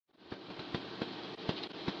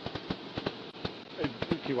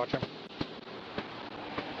Can you watch him?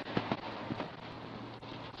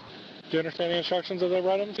 Do you understand the instructions as I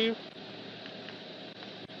read them to you?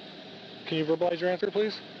 Can you verbalize your answer,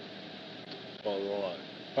 please? Follow the light.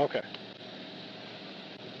 Okay.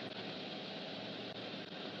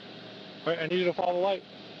 All right, I need you to follow the light.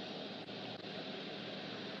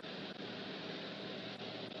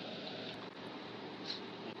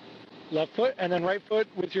 Left foot and then right foot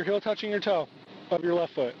with your heel touching your toe of your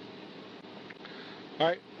left foot. All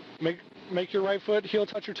right, make your right foot heel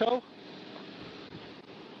touch your toe.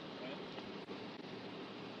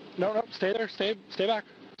 No, stay there, stay back,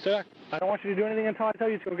 stay back. I don't want you to do anything until I tell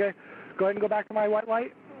you to, okay? Go ahead and go back to my white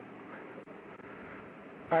light.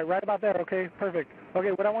 All right, right about there, okay, perfect.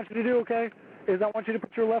 Okay, what I want you to do, okay, is I want you to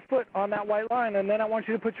put your left foot on that white line, and then I want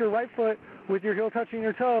you to put your right foot with your heel touching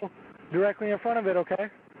your toe directly in front of it, okay?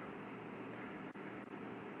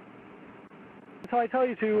 Until I tell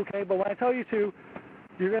you to, okay, but when I tell you to,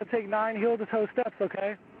 you're going to take 9 heel-to-toe steps,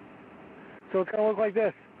 okay? So it's going to look like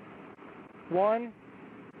this. 1,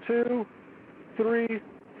 2, 3,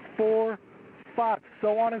 4, 5,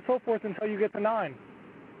 so on and so forth until you get to 9.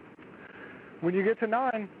 When you get to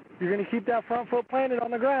 9, you're going to keep that front foot planted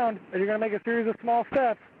on the ground, and you're going to make a series of small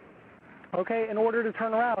steps, okay, in order to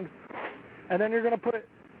turn around. And then you're going to put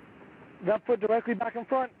that foot directly back in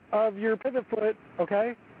front of your pivot foot,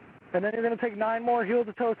 okay? And then you're going to take 9 more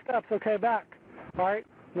heel-to-toe steps, okay, back. All right?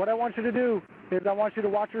 What I want you to do is I want you to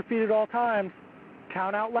watch your feet at all times,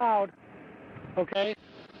 count out loud, okay?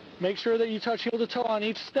 Make sure that you touch heel-to-toe on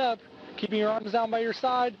each step, keeping your arms down by your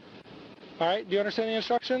side. All right? Do you understand the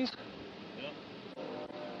instructions? Yeah.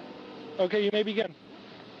 Okay, you may begin.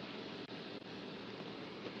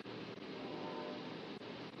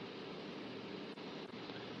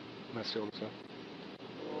 Missed heel-to-toe.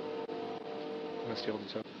 Missed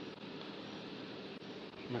heel-to-toe.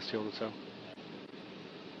 Missed heel-to-toe.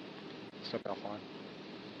 Stepped off line.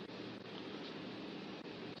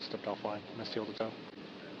 Stepped off line. Missed heel-to-toe.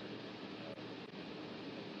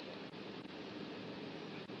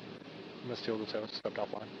 Missed heel-to-toe. Stepped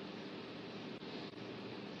off line.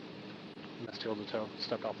 Missed heel-to-toe.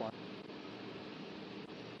 Stepped off line.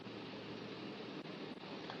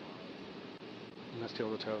 Missed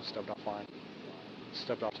heel-to-toe. Stepped off line.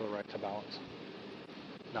 Stepped off to the right to balance.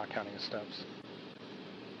 Not counting his steps.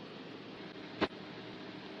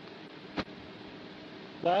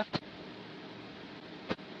 Left.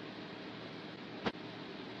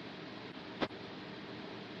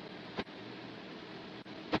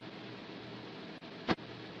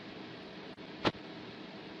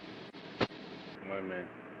 My man.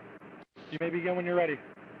 You may begin when you're ready.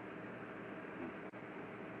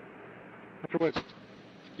 Mr. Woods,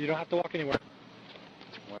 you don't have to walk anywhere.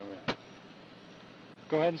 My man.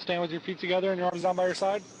 Go ahead and stand with your feet together and your arms down by your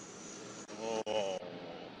side. Oh.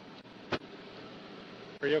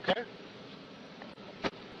 Are you okay?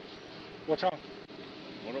 What's wrong?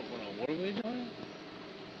 What are we doing?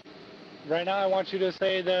 Right now I want you to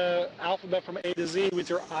say the alphabet from A to Z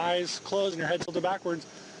with your eyes closed and your head tilted backwards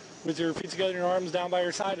with your feet together and your arms down by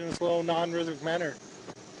your side in a slow, non-rhythmic manner.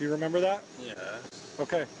 Do you remember that? Yes.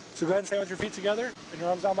 Okay. So go ahead and stand with your feet together and your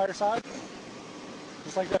arms down by your side.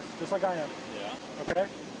 Just like this. Just like I am. Yeah. Okay?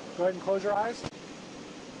 Go ahead and close your eyes.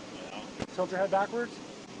 Yeah. Tilt your head backwards.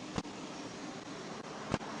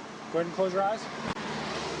 Go ahead and close your eyes.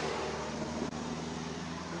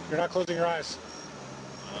 You're not closing your eyes.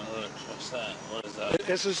 What's that? What is that?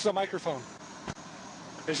 It's just a microphone.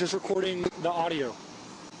 It's just recording the audio.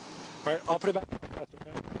 Alright, I'll put it back.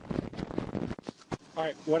 Okay?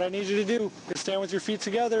 Alright, what I need you to do is stand with your feet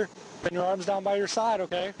together and your arms down by your side,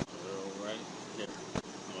 okay? Right here.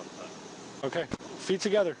 How about that? Okay, feet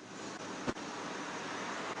together.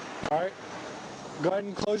 Alright, go ahead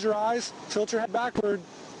and close your eyes, tilt your head backward,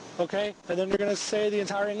 okay? And then you're going to say the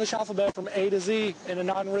entire English alphabet from A to Z in a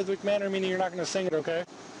non-rhythmic manner, meaning you're not going to sing it, okay?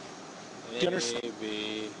 Do you understand? A,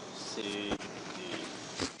 B, C, D,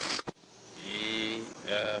 E,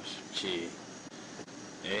 F, G,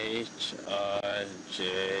 H, I,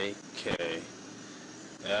 J, K,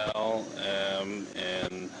 L, M,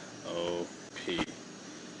 N, O, P,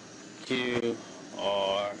 Q,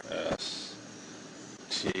 R, S,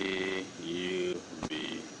 T, U,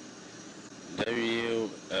 V, W,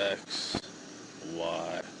 X,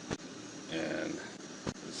 Y, and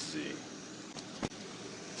Z.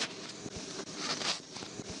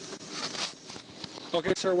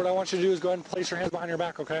 Okay, sir, what I want you to do is go ahead and place your hands behind your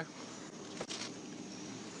back, okay?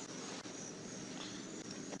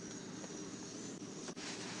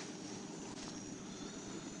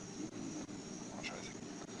 I'll try this.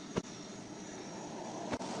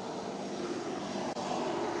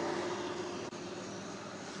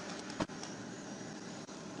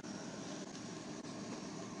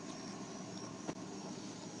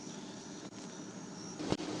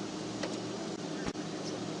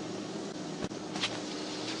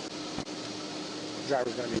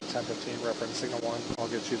 driver's going to be 1015, reference signal 1. I'll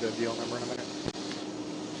get you the deal number in a minute.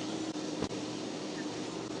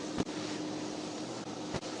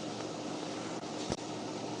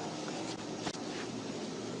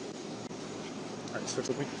 All right, switch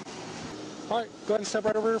with me. All right, go ahead and step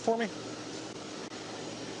right over here for me.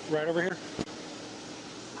 Right over here.